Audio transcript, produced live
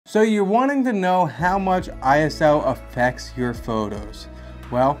So you're wanting to know how much ISO affects your photos.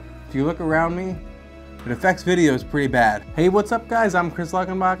 Well, if you look around me, it affects videos pretty bad. Hey, what's up guys? I'm Kris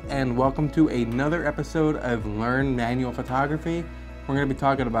Luckenbach and welcome to another episode of Learn Manual Photography. We're going to be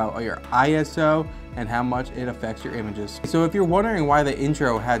talking about your ISO and how much it affects your images. So if you're wondering why the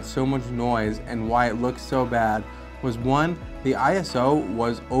intro had so much noise and why it looks so bad, was one, the ISO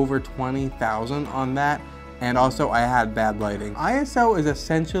was over 20,000 on that, and also I had bad lighting. ISO is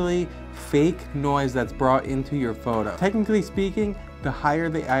essentially fake noise that's brought into your photo. Technically speaking, the higher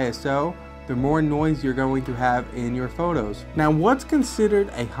the ISO, the more noise you're going to have in your photos. Now, what's considered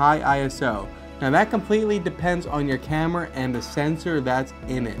a high ISO? Now that completely depends on your camera and the sensor that's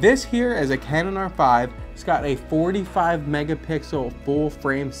in it. This here is a Canon R5. It's got a 45 megapixel full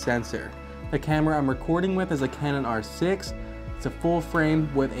frame sensor. The camera I'm recording with is a Canon R6. It's a full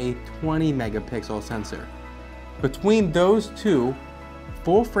frame with a 20 megapixel sensor. Between those two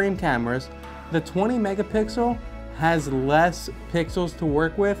full frame cameras, the 20 megapixel has less pixels to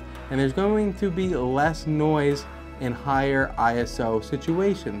work with, and there's going to be less noise in higher ISO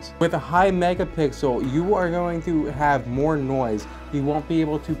situations. With a high megapixel, you are going to have more noise. You won't be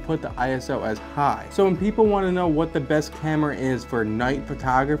able to put the ISO as high. So when people want to know what the best camera is for night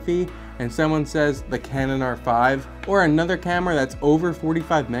photography, and someone says the Canon R5 or another camera that's over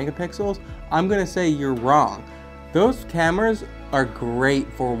 45 megapixels, I'm gonna say you're wrong. Those cameras are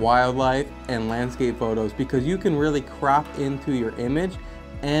great for wildlife and landscape photos because you can really crop into your image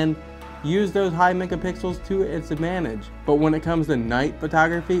and use those high megapixels to its advantage. But when it comes to night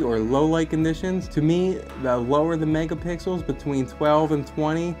photography or low light conditions, to me, the lower the megapixels, between 12 and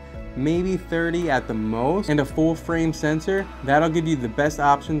 20, maybe 30 at the most, and a full frame sensor, that'll give you the best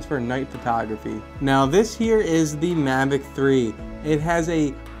options for night photography. Now this here is the Mavic 3. It has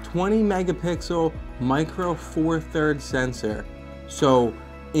a 20 megapixel micro four thirds sensor. So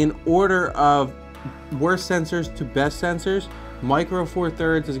in order of worst sensors to best sensors, micro four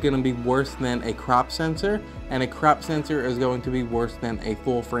thirds is going to be worse than a crop sensor, and a crop sensor is going to be worse than a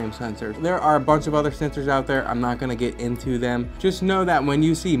full frame sensor. There are a bunch of other sensors out there. I'm not going to get into them. Just know that when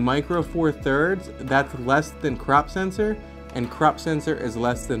you see micro four thirds, that's less than crop sensor, and crop sensor is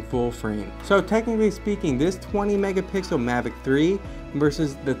less than full frame. So technically speaking, this 20 megapixel Mavic 3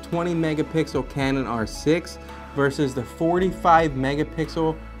 versus the 20 megapixel Canon R6 versus the 45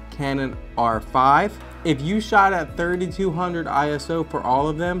 megapixel Canon R5. If you shot at 3200 ISO for all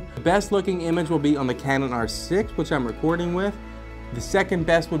of them, the best looking image will be on the Canon R6, which I'm recording with. The second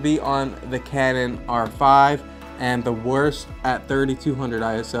best would be on the Canon R5, and the worst at 3200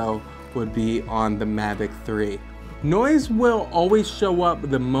 ISO would be on the Mavic 3. Noise will always show up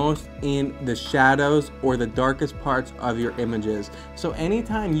the most in the shadows or the darkest parts of your images. So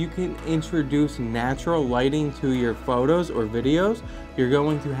anytime you can introduce natural lighting to your photos or videos, you're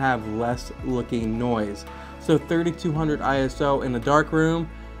going to have less looking noise. So 3200 ISO in a dark room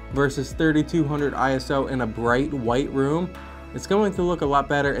versus 3200 ISO in a bright white room, it's going to look a lot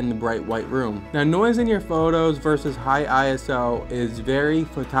better in the bright white room. Now, noise in your photos versus high ISO is very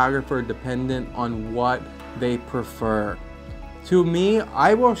photographer dependent on what they prefer. To me,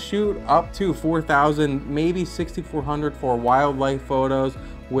 I will shoot up to 4000, maybe 6400 for wildlife photos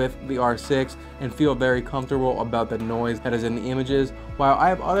with the R6 and feel very comfortable about the noise that is in the images, while I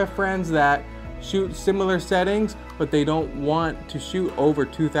have other friends that shoot similar settings, but they don't want to shoot over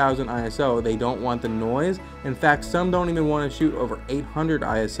 2000 ISO. They don't want the noise. In fact, some don't even want to shoot over 800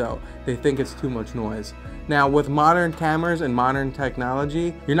 ISO. They think it's too much noise. Now, with modern cameras and modern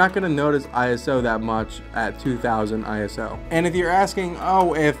technology, you're not going to notice ISO that much at 2000 ISO. And if you're asking,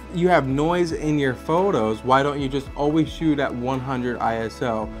 oh, if you have noise in your photos, why don't you just always shoot at 100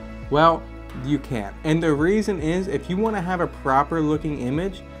 ISO? Well, you can't. And the reason is, if you want to have a proper looking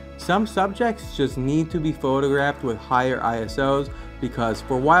image, some subjects just need to be photographed with higher ISOs, because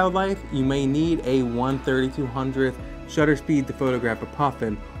for wildlife, you may need a 1/3200th shutter speed to photograph a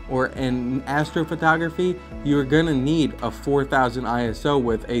puffin, or in astrophotography, you're gonna need a 4000 ISO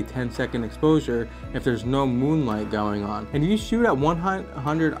with a 10-second exposure if there's no moonlight going on. And if you shoot at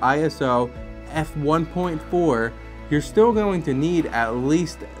 100 ISO f1.4, you're still going to need at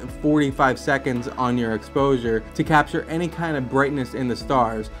least 45 seconds on your exposure to capture any kind of brightness in the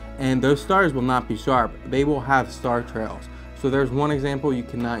stars. And those stars will not be sharp. They will have star trails. So there's one example, you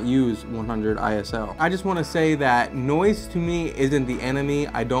cannot use 100 ISO. I just want to say that noise to me isn't the enemy.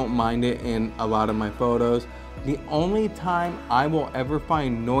 I don't mind it in a lot of my photos. The only time I will ever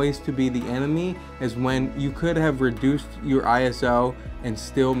find noise to be the enemy is when you could have reduced your ISO and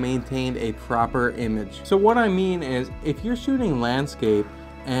still maintained a proper image. So what I mean is, if you're shooting landscape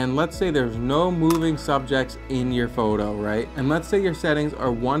and let's say there's no moving subjects in your photo, right? And let's say your settings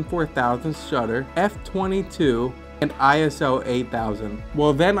are 1/4000th shutter, f/22, and ISO 8000.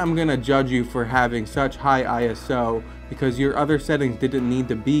 Well, then I'm gonna judge you for having such high ISO because your other settings didn't need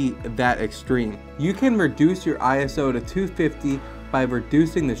to be that extreme. You can reduce your ISO to 250 by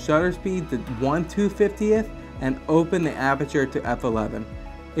reducing the shutter speed to 1/250th and open the aperture to f11.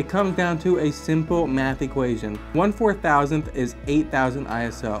 It comes down to a simple math equation. 1/4000th is 8000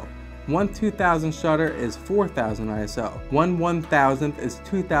 ISO. 1/2000 shutter is 4000 ISO. 1/1000th is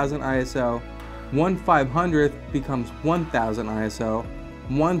 2000 ISO. 1/500th becomes 1000 ISO.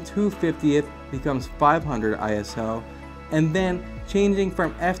 1/250th becomes 500 ISO. And then changing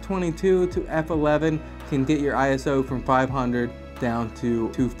from f/22 to f11 can get your ISO from 500 down to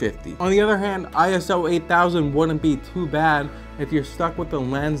 250. On the other hand, ISO 8000 wouldn't be too bad if you're stuck with a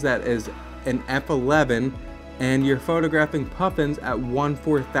lens that is an f11 and you're photographing puffins at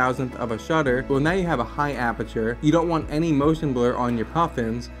 1/4000th of a shutter. Well, now you have a high aperture. You don't want any motion blur on your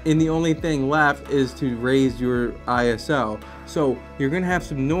puffins, and the only thing left is to raise your ISO. So you're gonna have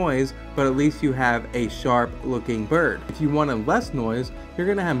some noise, but at least you have a sharp looking bird. If you wanted less noise, you're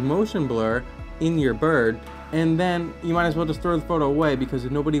gonna have motion blur in your bird, and then you might as well just throw the photo away because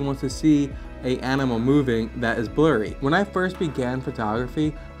nobody wants to see an animal moving that is blurry. When I first began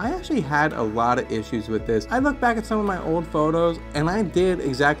photography, I actually had a lot of issues with this. I look back at some of my old photos and I did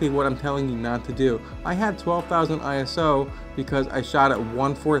exactly what I'm telling you not to do. I had 12,000 ISO because I shot at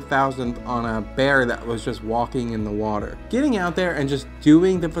 1/4000th on a bear that was just walking in the water. Getting out there and just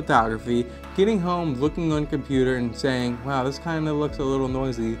doing the photography, getting home, looking on the computer and saying, wow, this kind of looks a little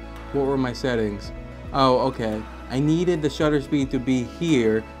noisy. What were my settings? Oh, okay. I needed the shutter speed to be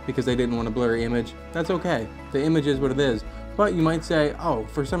here because I didn't want a blurry image. That's okay. The image is what it is. But you might say, oh,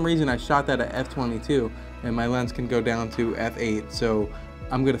 for some reason I shot that at f/22 and my lens can go down to f8, so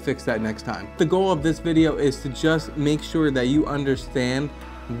I'm gonna fix that next time. The goal of this video is to just make sure that you understand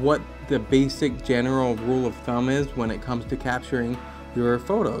what the basic general rule of thumb is when it comes to capturing your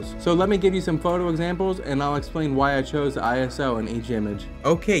photos. So let me give you some photo examples and I'll explain why I chose the ISO in each image.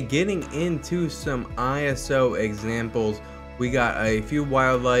 Okay, getting into some ISO examples, we got a few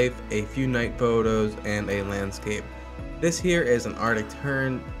wildlife, a few night photos, and a landscape. This here is an Arctic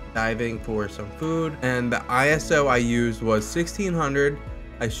tern diving for some food, and the ISO I used was 1600.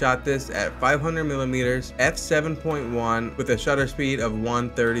 I shot this at 500mm f7.1 with a shutter speed of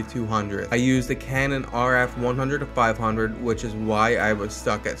 1/3200. I used the Canon RF 100-500, which is why I was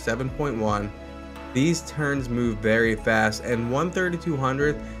stuck at 7.1. These terns move very fast, and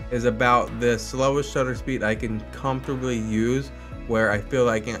 1/3200 is about the slowest shutter speed I can comfortably use, where I feel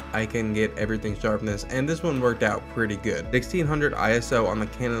like I can get everything sharpness, and this one worked out pretty good. 1600 ISO on the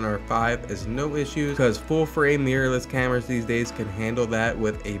Canon R5 is no issue because full frame mirrorless cameras these days can handle that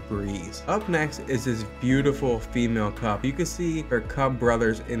with a breeze. Up next is this beautiful female cub. You can see her cub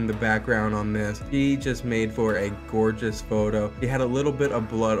brothers in the background on this. She just made for a gorgeous photo. She had a little bit of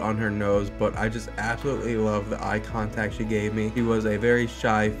blood on her nose, but I just absolutely love the eye contact she gave me. She was a very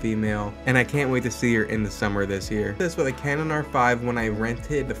shy female, and I can't wait to see her in the summer this year. This with a Canon R5 when I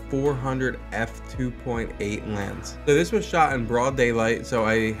rented the 400 f2.8 lens. So this was shot in broad daylight, so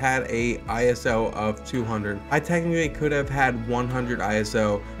I had a ISO of 200. I technically could have had 100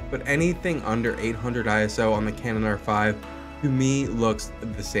 ISO, but anything under 800 ISO on the Canon R5 to me looks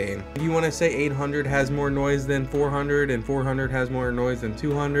the same. If you want to say 800 has more noise than 400 and 400 has more noise than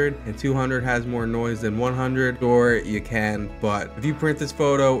 200 and 200 has more noise than 100, sure you can, but if you print this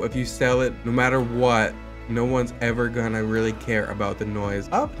photo, if you sell it, no matter what, no one's ever gonna really care about the noise.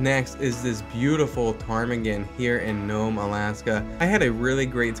 Up next is this beautiful ptarmigan here in Nome, Alaska. I had a really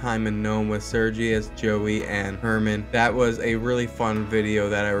great time in Nome with Sergius, Joey, and Herman. That was a really fun video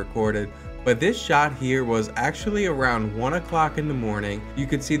that I recorded. But this shot here was actually around 1 o'clock in the morning. You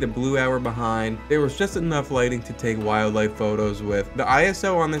could see the blue hour behind. There was just enough lighting to take wildlife photos with. The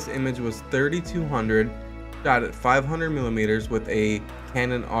ISO on this image was 3200, shot at 500mm with a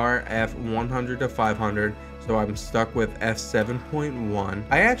Canon RF 100-500, so I'm stuck with f7.1.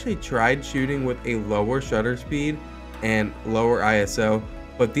 I actually tried shooting with a lower shutter speed and lower ISO,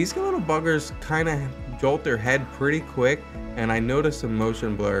 but these little buggers kind of jolt their head pretty quick, and I noticed some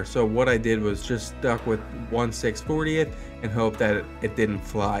motion blur. So what I did was just stuck with 1/640th and hope that it didn't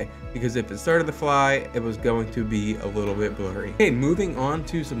fly, because if it started to fly, it was going to be a little bit blurry. Okay, moving on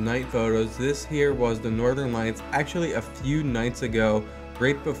to some night photos. This here was the Northern Lights, actually a few nights ago,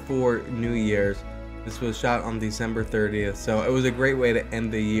 right before New Year's. This was shot on December 30th, so it was a great way to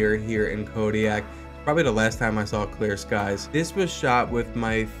end the year here in Kodiak. Probably the last time I saw clear skies. This was shot with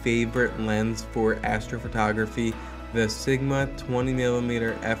my favorite lens for astrophotography, the Sigma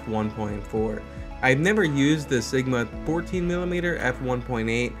 20mm f1.4. I've never used the Sigma 14mm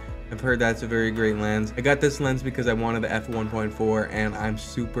f1.8. I've heard that's a very great lens. I got this lens because I wanted the f1.4 and I'm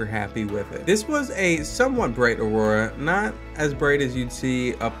super happy with it. This was a somewhat bright aurora, not as bright as you'd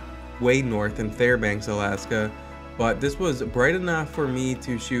see up way north in Fairbanks, Alaska, but this was bright enough for me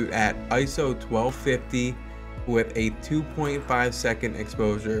to shoot at ISO 1250 with a 2.5 second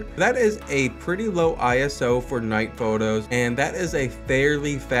exposure. That is a pretty low ISO for night photos, and that is a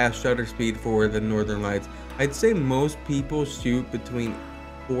fairly fast shutter speed for the northern lights. I'd say most people shoot between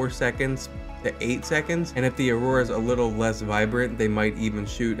 4 seconds to 8 seconds, and if the aurora is a little less vibrant, they might even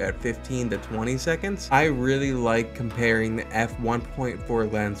shoot at 15 to 20 seconds. I really like comparing the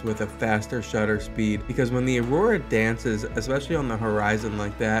f1.4 lens with a faster shutter speed, because when the aurora dances, especially on the horizon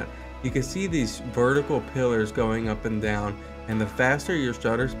like that, you can see these vertical pillars going up and down, and the faster your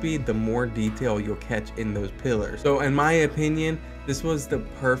shutter speed, the more detail you'll catch in those pillars. So in my opinion, this was the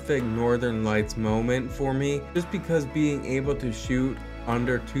perfect northern lights moment for me, just because being able to shoot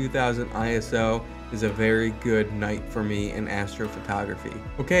under 2000 ISO is a very good night for me in astrophotography.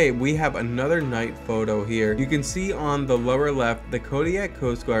 Okay, we have another night photo here. You can see on the lower left the Kodiak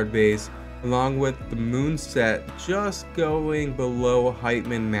Coast Guard base along with the moon set just going below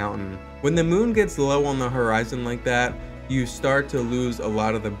Heitman Mountain. When the moon gets low on the horizon like that, you start to lose a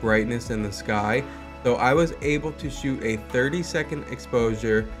lot of the brightness in the sky. So I was able to shoot a 30-second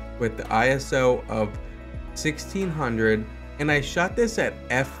exposure with the ISO of 1600, and I shot this at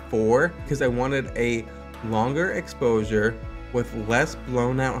f4 because I wanted a longer exposure with less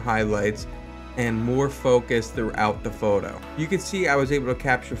blown out highlights and more focus throughout the photo. You can see I was able to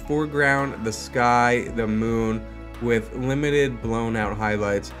capture foreground, the sky, the moon with limited blown out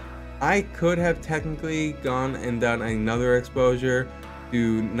highlights. I could have technically gone and done another exposure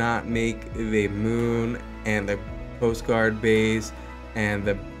to not make the moon and the Coast Guard base and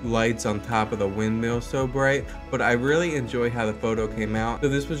the lights on top of the windmill so bright, but I really enjoy how the photo came out. So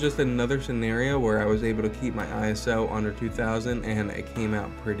this was just another scenario where I was able to keep my ISO under 2000 and it came out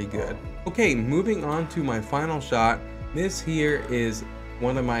pretty good. Okay, moving on to my final shot. This here is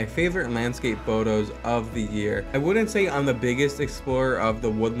one of my favorite landscape photos of the year. I wouldn't say I'm the biggest explorer of the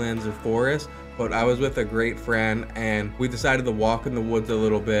woodlands or forests, but I was with a great friend and we decided to walk in the woods a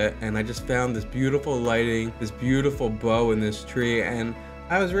little bit, and I just found this beautiful lighting, this beautiful bow in this tree, and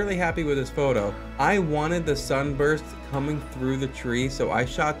I was really happy with this photo. I wanted the sunburst coming through the tree, so I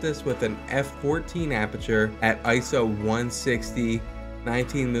shot this with an f14 aperture at ISO 160,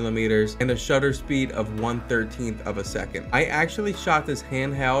 19mm, and a shutter speed of 1/13 of a second. I actually shot this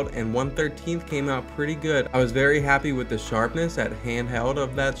handheld and 1/13 came out pretty good. I was very happy with the sharpness at handheld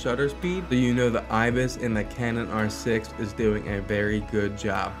of that shutter speed, so you know the IBIS in the Canon R6 is doing a very good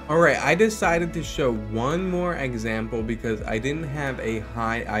job. Alright, I decided to show one more example because I didn't have a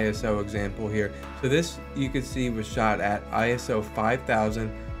high ISO example here. So this, you can see, was shot at ISO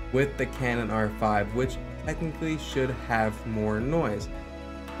 5000 with the Canon R5, which technically should have more noise.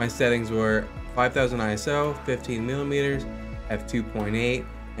 My settings were 5000 ISO, 15mm, f2.8,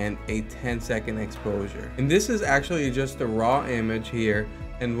 and a 10-second exposure. And this is actually just the raw image here.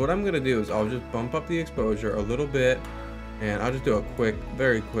 And what I'm gonna do is I'll just bump up the exposure a little bit, and I'll just do a quick,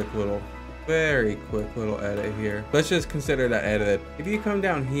 very quick little edit here. Let's just consider that edited. If you come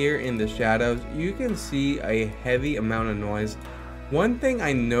down here in the shadows, you can see a heavy amount of noise. One thing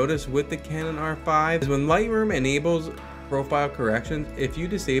I noticed with the Canon R5 is when Lightroom enables profile corrections, if you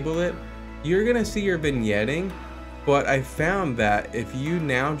disable it, you're gonna see your vignetting, but I found that if you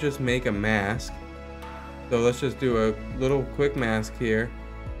now just make a mask, so let's just do a little quick mask here,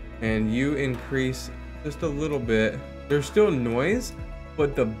 and you increase just a little bit, there's still noise,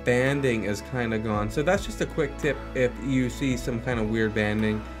 but the banding is kind of gone. So that's just a quick tip if you see some kind of weird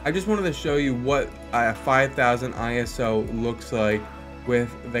banding. I just wanted to show you what a 5000 ISO looks like with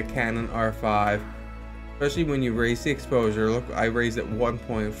the Canon R5, especially when you raise the exposure. Look, I raised it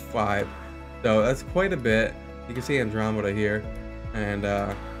 1.5, so that's quite a bit. You can see Andromeda here, and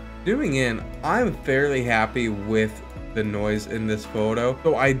zooming in, I'm fairly happy with the noise in this photo,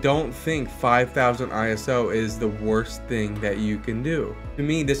 so I don't think 5000 ISO is the worst thing that you can do. To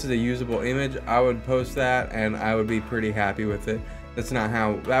me, this is a usable image. I would post that and I would be pretty happy with it.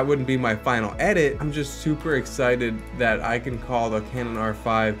 That wouldn't be my final edit. I'm just super excited that I can call the Canon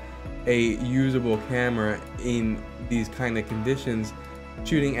R5 a usable camera in these kind of conditions,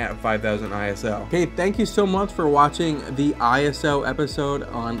 shooting at 5000 ISO. Okay, thank you so much for watching the ISO episode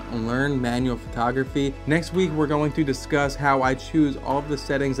on Learn Manual Photography. Next week, we're going to discuss how I choose all of the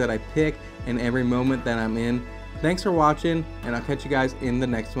settings that I pick in every moment that I'm in. Thanks for watching, and I'll catch you guys in the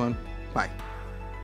next one. Bye.